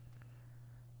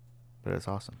 But it's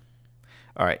awesome.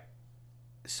 All right.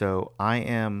 So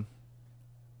I'm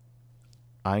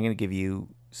going to give you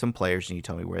some players, and you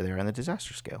tell me where they're on the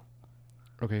disaster scale.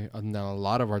 Okay. Now, a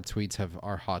lot of our tweets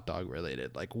are hot dog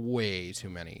related. Like, way too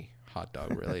many hot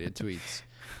dog related tweets.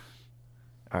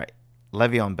 All right.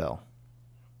 Le'Veon Bell.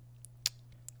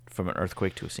 From an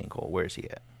earthquake to a sinkhole. Where is he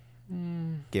at?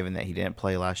 Given that he didn't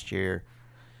play last year.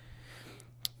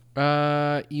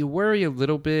 You worry a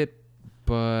little bit,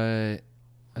 but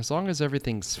as long as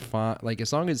everything's fine, like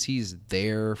as long as he's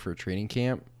there for training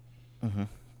camp,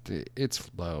 it's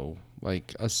low.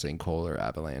 Like a sinkhole or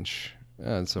avalanche.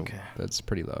 That's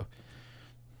pretty low.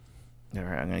 All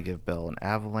right, I'm going to give Bell an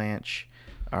avalanche.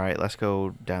 All right, let's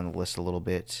go down the list a little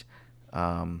bit.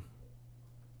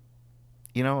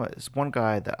 It's one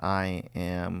guy that I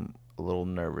am a little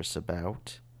nervous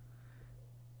about.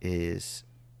 is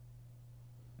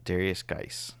Darius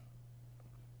Geis.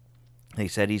 He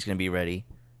said he's going to be ready,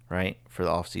 right, for the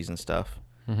off-season stuff.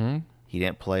 Mm-hmm. He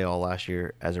didn't play all last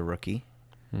year as a rookie.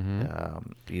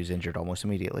 Mm-hmm. He was injured almost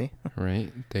immediately.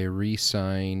 Right. They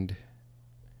re-signed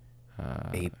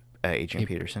Adrian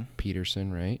Peterson.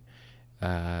 Peterson, right?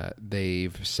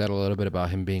 They've said a little bit about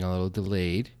him being a little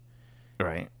delayed.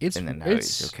 Right. And then now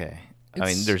he's okay. I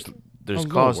mean, there's a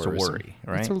cause to little worry,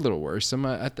 right? It's a little worrisome.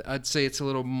 I'd say it's a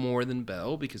little more than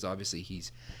Bell because obviously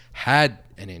he's had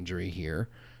an injury here.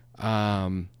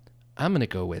 I'm going to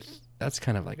go with that's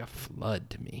kind of like a flood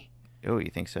to me. Oh,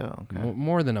 you think so? Okay.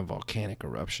 More than a volcanic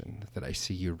eruption that I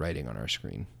see you writing on our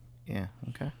screen. Yeah,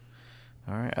 okay.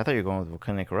 All right. I thought you were going with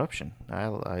volcanic eruption.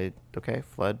 Okay,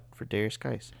 flood for Darius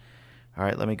Geis. All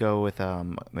right, let me go with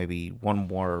maybe one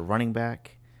more running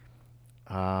back.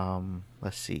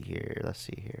 Let's see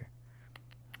here.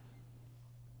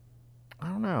 I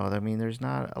don't know. I mean, there's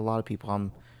not a lot of people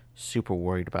I'm super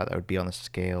worried about that would be on the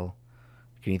scale.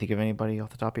 Can you think of anybody off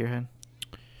the top of your head?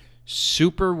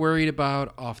 Super worried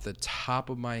about off the top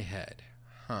of my head.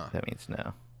 Huh. That means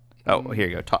no. Oh, here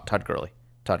you go. Todd Gurley.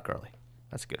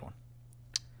 That's a good one.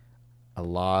 A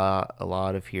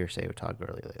lot of hearsay with Todd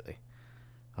Gurley lately.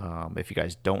 If you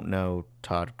guys don't know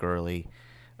Todd Gurley,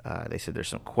 they said there's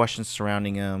some questions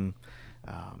surrounding him.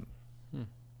 I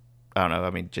don't know. I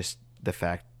mean, just the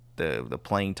fact the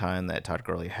playing time that Todd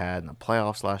Gurley had in the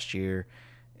playoffs last year,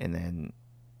 and then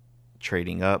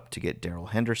trading up to get Darrell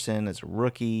Henderson as a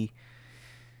rookie.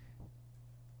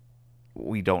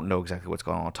 We don't know exactly what's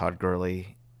going on with Todd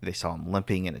Gurley. They saw him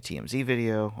limping in a TMZ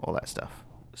video, all that stuff.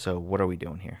 So what are we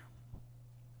doing here?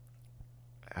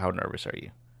 How nervous are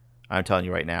you? I'm telling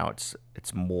you right now, it's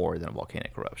more than a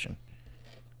volcanic eruption.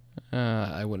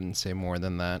 I wouldn't say more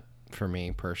than that for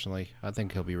me personally. I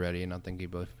think he'll be ready, and I think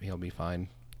he'll be fine.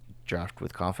 Draft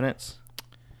with confidence?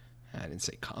 I didn't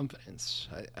say confidence.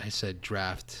 I said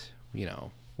draft,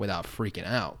 without freaking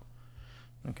out.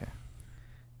 Okay.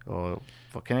 Well,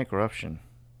 volcanic eruption.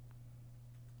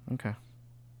 Okay.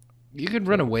 You could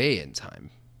run away in time.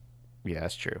 Yeah,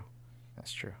 that's true.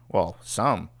 Well,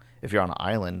 if you're on an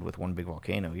island with one big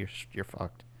volcano, you're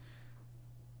fucked.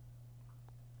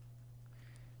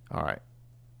 All right.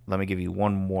 Let me give you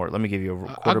one more. Let me give you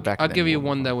a quarterback. I'll give you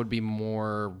one that would be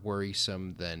more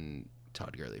worrisome than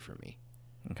Todd Gurley for me.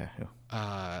 Okay. Who?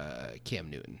 Cam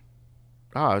Newton.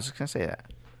 Oh, I was just going to say that.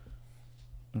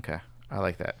 Okay. I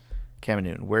like that. Cam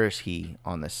Newton, where is he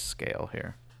on this scale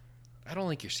here? I don't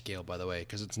like your scale, by the way,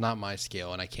 because it's not my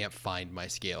scale, and I can't find my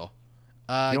scale.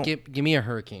 Give me a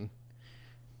hurricane.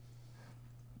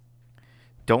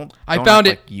 I found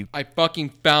it. I fucking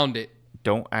found it.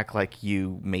 Don't act like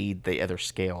you made the other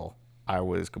scale. I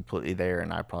was completely there,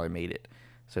 and I probably made it.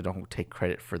 So don't take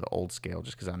credit for the old scale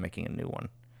just because I'm making a new one.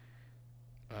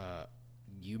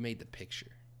 You made the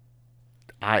picture.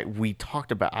 We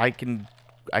talked about. I can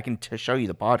show you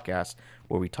the podcast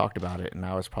where we talked about it, and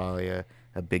I was probably a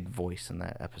big voice in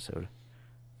that episode.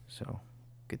 So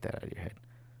get that out of your head.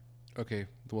 Okay.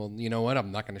 Well, you know what?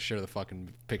 I'm not going to share the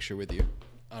fucking picture with you.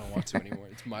 I don't want to anymore.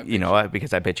 It's my picture. You know what?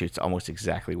 Because I bet you it's almost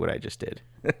exactly what I just did.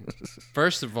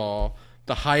 First of all,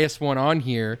 the highest one on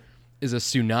here is a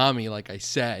tsunami, like I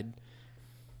said.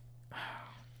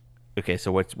 Okay,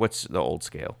 so what's the old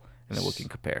scale? And then we can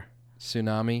compare.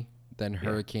 Tsunami, then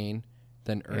hurricane,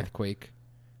 then earthquake,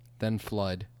 then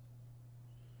flood,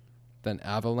 then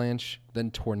avalanche,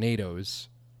 then tornadoes,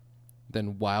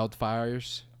 then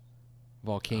wildfires,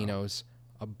 volcanoes,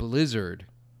 a blizzard,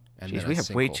 and Jeez, then we have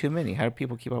way sinkhole. too many. How do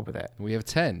people keep up with that? We have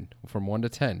 10 from 1 to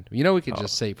 10. We could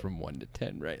just say from 1 to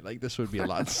 10, right? Like this would be a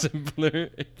lot simpler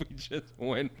if we just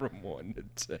went from 1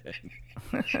 to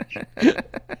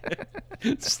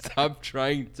 10. Stop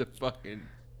trying to fucking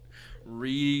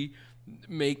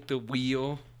remake the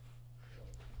wheel.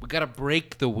 We gotta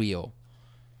break the wheel.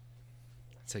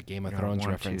 It's a Game of Thrones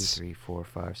reference. 1, 2, 3, 4,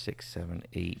 5, 6, 7,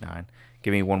 8, 9.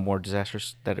 Give me one more disaster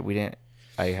that we didn't.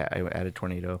 I added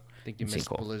tornado. I think you missed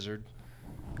blizzard.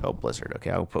 Oh, blizzard.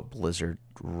 Okay, I will put blizzard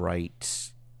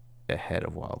right ahead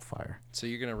of wildfire. So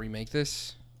you're gonna remake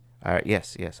this?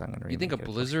 Yes, I'm gonna remake it. You think a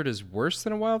blizzard is worse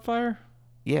than a wildfire?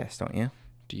 Yes, don't you?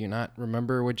 Do you not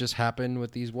remember what just happened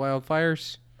with these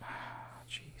wildfires?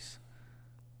 Jeez.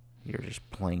 You're just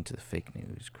playing to the fake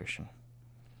news, Christian.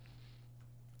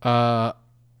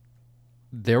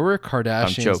 There were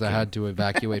Kardashians that had to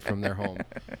evacuate from their home.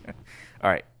 All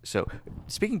right. So,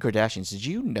 speaking of Kardashians, did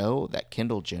you know that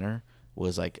Kendall Jenner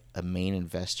was like a main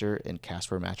investor in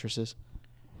Casper mattresses?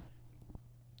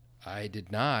 I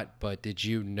did not, but did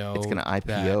you know it's going to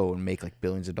IPO and make like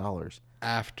billions of dollars?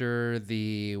 After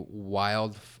the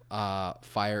wild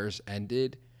fires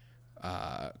ended,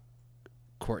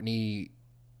 Courtney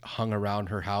hung around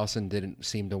her house and didn't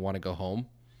seem to want to go home.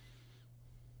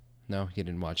 No, you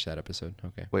didn't watch that episode.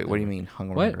 Okay. Wait, what do you mean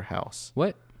hung around her house?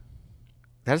 What?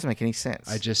 That doesn't make any sense.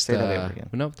 I just say that over again.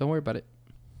 No, don't worry about it.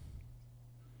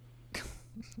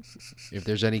 If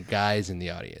there's any guys in the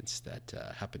audience that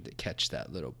happen to catch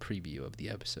that little preview of the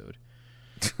episode.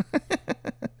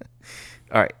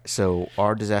 All right, so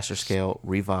our disaster scale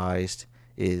revised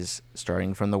is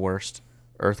starting from the worst: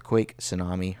 earthquake,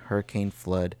 tsunami, hurricane,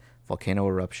 flood, volcano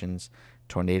eruptions,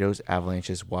 tornadoes,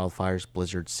 avalanches, wildfires,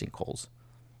 blizzards, sinkholes.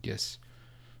 Yes.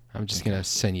 I'm just going to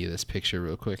send you this picture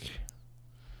real quick.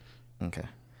 Okay.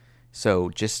 So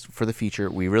just for the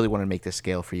future, we really want to make this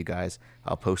scale for you guys.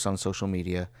 I'll post on social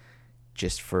media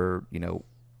just for,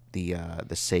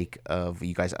 the sake of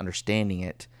you guys understanding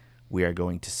it. We are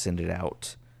going to send it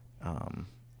out.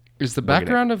 Is the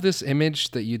background of this image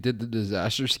that you did the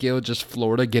disaster scale just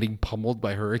Florida getting pummeled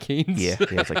by hurricanes? Yeah,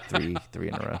 it's like three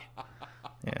in a row.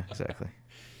 Yeah, exactly.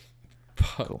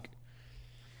 Fuck.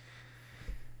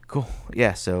 Cool.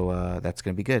 Yeah, so that's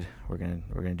gonna be good. We're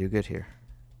gonna do good here.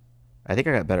 I think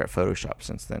I got better at Photoshop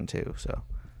since then too, so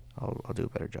I'll do a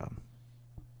better job.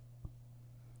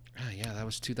 Yeah, that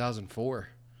was 2004.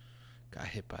 Got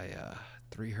hit by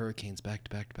 3 hurricanes back to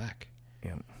back to back.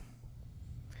 Yeah.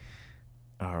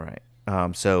 All right.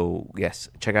 So yes,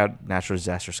 check out Natural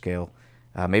Disaster Scale.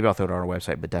 Maybe I'll throw it on our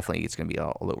website, but definitely it's gonna be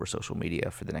all over social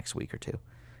media for the next week or two.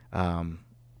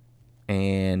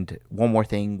 And one more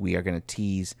thing, we are gonna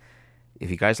tease. If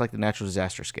you guys like the Natural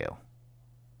Disaster Scale,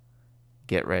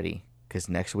 get ready, because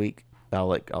next week I'll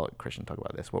let Christian talk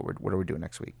about this. What are we doing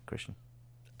next week, Christian?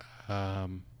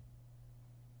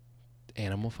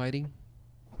 Animal fighting.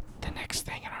 The next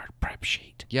thing in our prep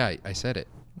sheet. Yeah, I said it.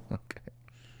 Okay.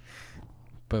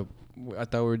 But I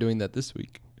thought we were doing that this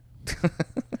week.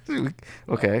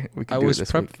 Okay, we can do it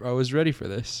this week. I was ready for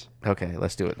this. Okay,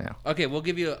 let's do it now. Okay, we'll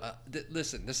give you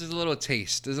listen, this is a little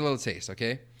taste.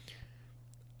 Okay?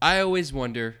 I always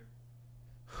wonder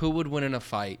who would win in a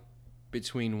fight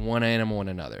between one animal and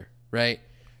another, right?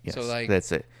 Yes, so like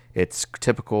that's it. It's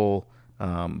typical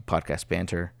podcast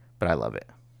banter, but I love it.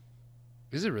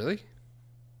 Is it really?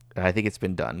 I think it's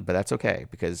been done, but that's okay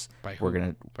because we'll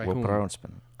put our own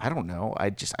spin. I don't know.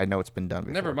 I know it's been done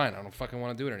before. Never mind. I don't fucking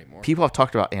want to do it anymore. People have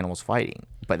talked about animals fighting,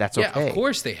 but that's okay. Yeah, of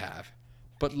course they have.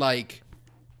 But like,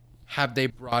 have they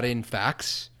brought in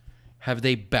facts? Have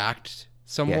they backed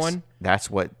someone? Yes,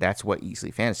 that's what Eat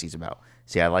Sleep Fantasy is about.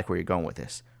 See, I like where you're going with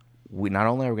this. We not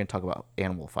only are we going to talk about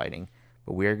animal fighting,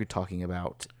 but we are talking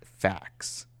about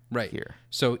facts. Right here.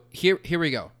 So here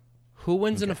we go. Who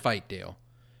wins in a fight, Dale,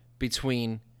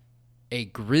 between a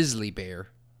grizzly bear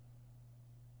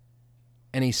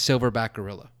and a silverback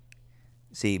gorilla?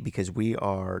 See, because we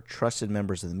are trusted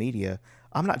members of the media,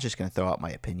 I'm not just going to throw out my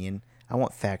opinion. I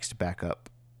want facts to back up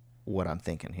what I'm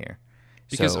thinking here.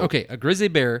 Because, a grizzly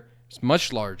bear is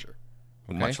much larger.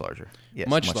 Okay? Much larger. Yes,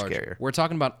 much larger. Scarier. We're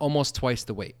talking about almost twice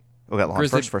the weight. Okay,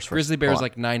 first. Grizzly bear is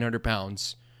like 900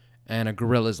 pounds, and a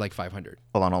gorilla is like 500.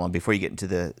 Hold on. Before you get into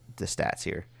the stats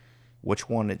here, which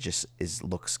one looks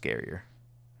scarier?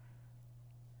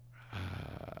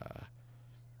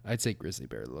 I'd say grizzly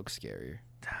bear looks scarier.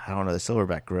 I don't know. The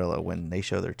silverback gorilla, when they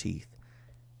show their teeth,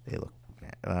 they look...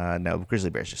 no,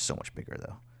 grizzly bear is just so much bigger,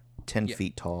 though. 10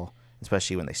 feet tall,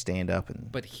 especially when they stand up.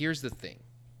 But here's the thing.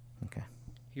 Okay.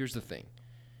 Here's the thing.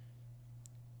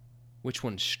 Which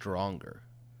one's stronger?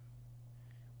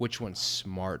 Which one's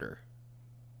smarter?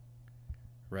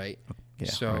 Right? Yeah,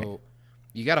 so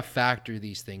you got to factor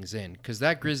these things in, because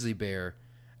that grizzly bear,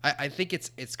 I think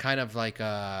it's kind of like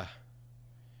a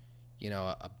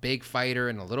big fighter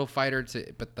and a little fighter,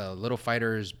 but the little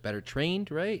fighter is better trained,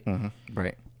 right? Mm-hmm.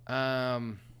 Right.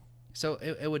 So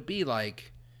it would be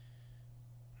like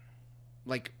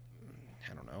I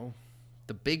don't know,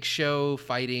 the Big Show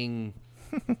fighting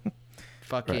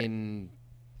fucking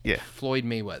Floyd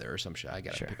Mayweather or some shit. I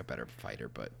gotta pick a better fighter,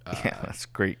 but that's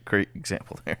great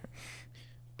example there.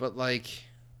 But I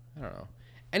don't know.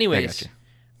 Anyways,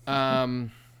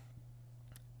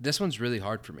 this one's really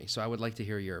hard for me, so I would like to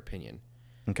hear your opinion.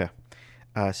 Okay.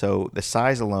 So the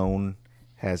size alone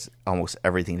has almost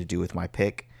everything to do with my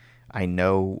pick. I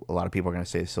know a lot of people are going to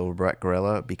say the silverback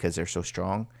gorilla because they're so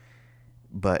strong,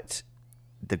 but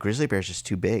the grizzly bear is just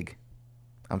too big.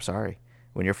 I'm sorry.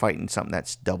 When you're fighting something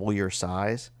that's double your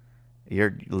size,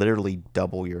 you're literally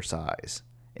double your size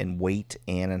in weight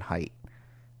and in height.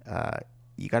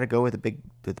 You got to go with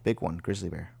the big one, grizzly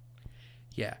bear.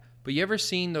 Yeah. But you ever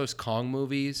seen those Kong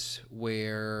movies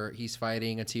where he's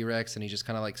fighting a T-Rex and he just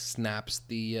kind of snaps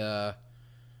the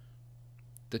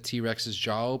T-Rex's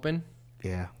jaw open?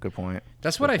 Yeah, good point.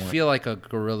 That's what I feel like a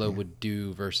gorilla would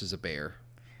do versus a bear.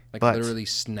 Like But literally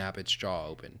snap its jaw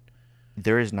open.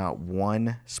 there is not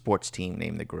one sports team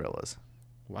named the Gorillas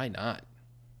Why not?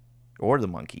 or the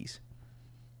Monkeys.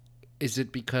 Is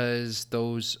it because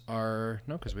those are...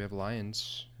 No, because we have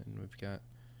lions and we've got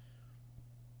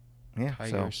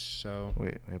tigers. So we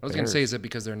I was going to say, is it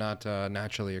because they're not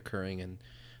naturally occurring?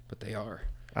 But they are.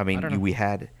 I mean, I don't know. we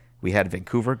had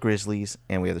Vancouver Grizzlies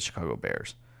and we have the Chicago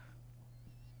Bears.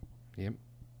 Yep.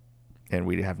 And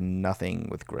we have nothing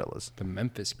with gorillas. The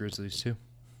Memphis Grizzlies, too.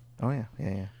 Oh,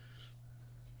 yeah.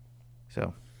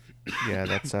 So, yeah,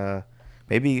 that's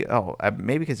maybe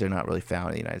because they're not really found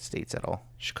in the United States at all.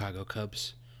 Chicago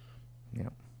Cubs.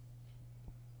 Yep.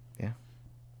 Yeah.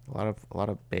 A lot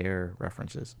of bear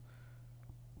references.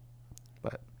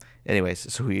 But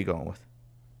anyways, so who are you going with?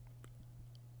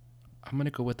 I'm going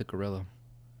to go with the gorilla.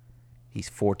 He's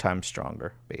 4 times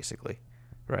stronger, basically,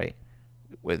 right?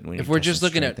 If we're just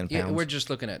looking at we're just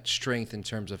looking at strength in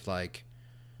terms of like,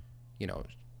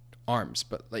 arms,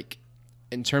 but like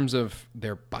in terms of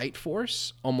their bite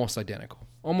force, almost identical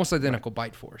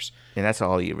bite force. And that's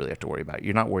all you really have to worry about.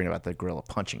 You're not worrying about the gorilla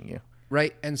punching you,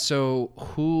 right? And so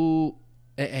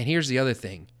and here's the other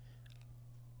thing.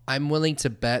 I'm willing to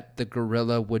bet the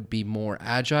gorilla would be more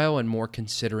agile and more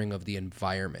considering of the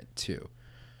environment too.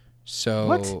 So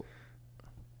what do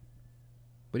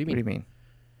you mean? What do you mean?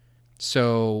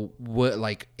 So,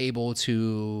 able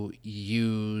to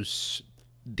use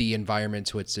the environment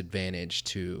to its advantage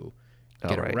to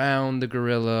get around the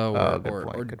gorilla,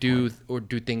 or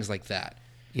do things like that.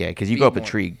 Yeah, because you go up a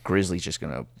tree, grizzly's just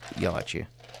gonna yell at you.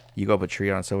 You go up a tree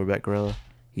on a silverback gorilla,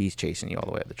 he's chasing you all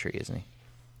the way up the tree, isn't he?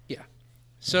 Yeah.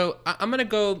 So I'm gonna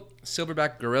go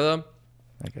silverback gorilla,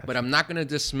 but I'm not gonna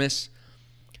dismiss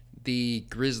the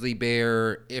grizzly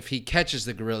bear if he catches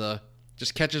the gorilla.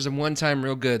 Just catches him one time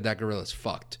real good, that gorilla's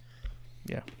fucked.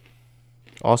 Yeah.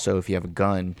 Also, if you have a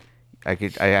gun, I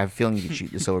have a feeling you can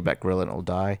shoot the silverback gorilla and it'll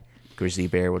die. Grizzly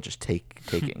bear will just take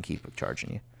it and keep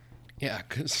charging you. Yeah,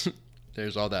 because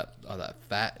there's all that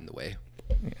fat in the way.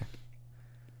 Yeah.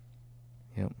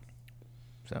 Yep.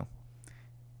 So,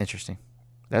 interesting.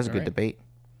 That's a good debate.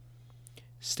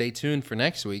 Stay tuned for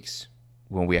next week's.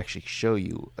 When we actually show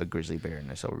you a grizzly bear and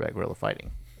a silverback gorilla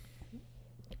fighting.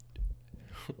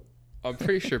 I'm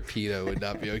pretty sure PETA would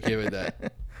not be okay with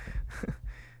that.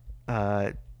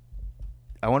 I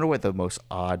wonder what the most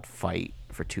odd fight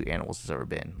for 2 animals has ever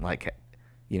been. Like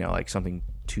something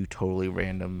 2 totally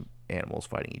random animals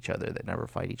fighting each other that never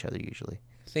fight each other usually.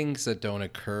 Things that don't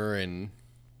occur in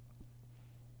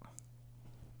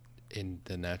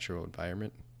the natural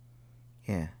environment.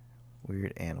 Yeah.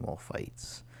 Weird animal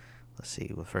fights. Let's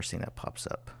see. The first thing that pops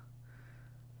up.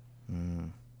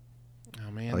 Oh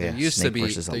man, there used to be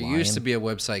a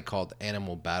website called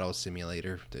Animal Battle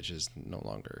Simulator that is no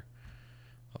longer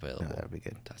available. Oh, that'd be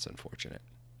good. That's unfortunate.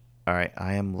 All right,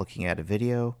 I am looking at a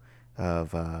video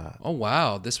of. Oh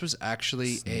wow, this was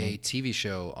actually a TV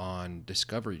show on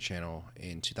Discovery Channel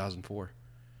in 2004.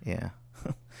 Yeah.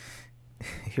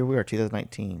 Here we are,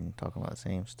 2019, talking about the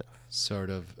same stuff. Sort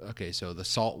of. Okay, so the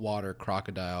saltwater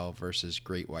crocodile versus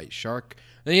great white shark.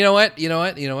 And you know what?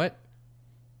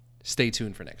 Stay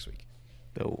tuned for next week.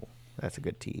 Oh, that's a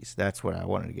good tease. That's what I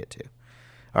wanted to get to.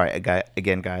 All right,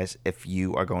 again, guys, if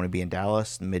you are going to be in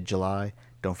Dallas mid-July,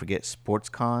 don't forget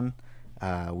SportsCon.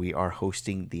 We are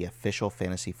hosting the official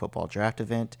fantasy football draft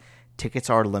event. Tickets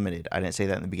are limited. I didn't say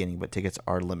that in the beginning, but tickets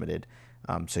are limited.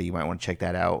 So you might want to check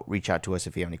that out. Reach out to us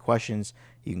if you have any questions.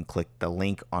 You can click the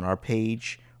link on our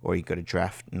page, or you can go to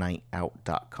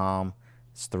draftnightout.com.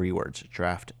 It's 3 words,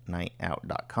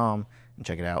 draftnightout.com, and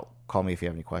check it out. Call me if you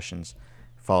have any questions.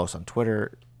 Follow us on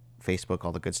Twitter, Facebook,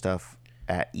 all the good stuff,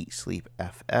 at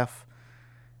EatSleepFF.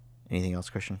 Anything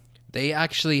else, Christian? They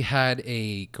actually had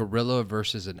a gorilla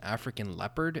versus an African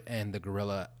leopard, and the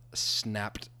gorilla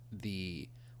snapped the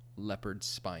leopard's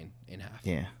spine in half.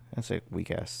 Yeah, that's a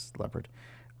weak-ass leopard.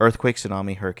 Earthquake,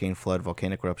 tsunami, hurricane, flood,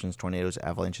 volcanic eruptions, tornadoes,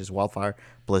 avalanches, wildfire,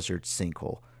 blizzard,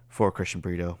 sinkhole. For Christian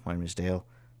Brito, my name is Dale.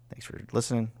 Thanks for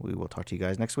listening. We will talk to you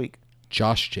guys next week.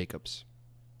 Josh Jacobs.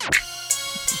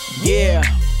 Yeah,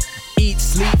 eat,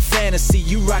 sleep, fantasy,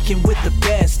 you rockin' with the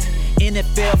best.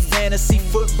 NFL Fantasy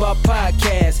Football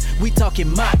Podcast. We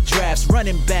talking mock drafts,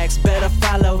 running backs, better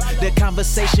follow the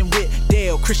conversation with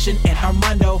Dale, Christian, and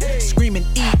Armando. Screaming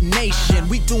Eat Nation,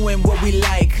 we doing what we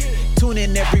like. Tune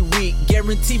in every week,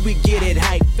 guarantee we get it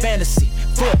hype. Fantasy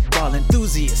football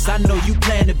enthusiasts, I know you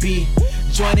plan to be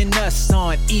joining us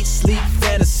on Eat, Sleep,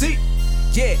 Fantasy.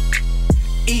 Yeah,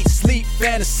 Eat, Sleep,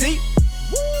 Fantasy.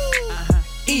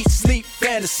 Eat, Sleep,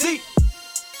 Fantasy.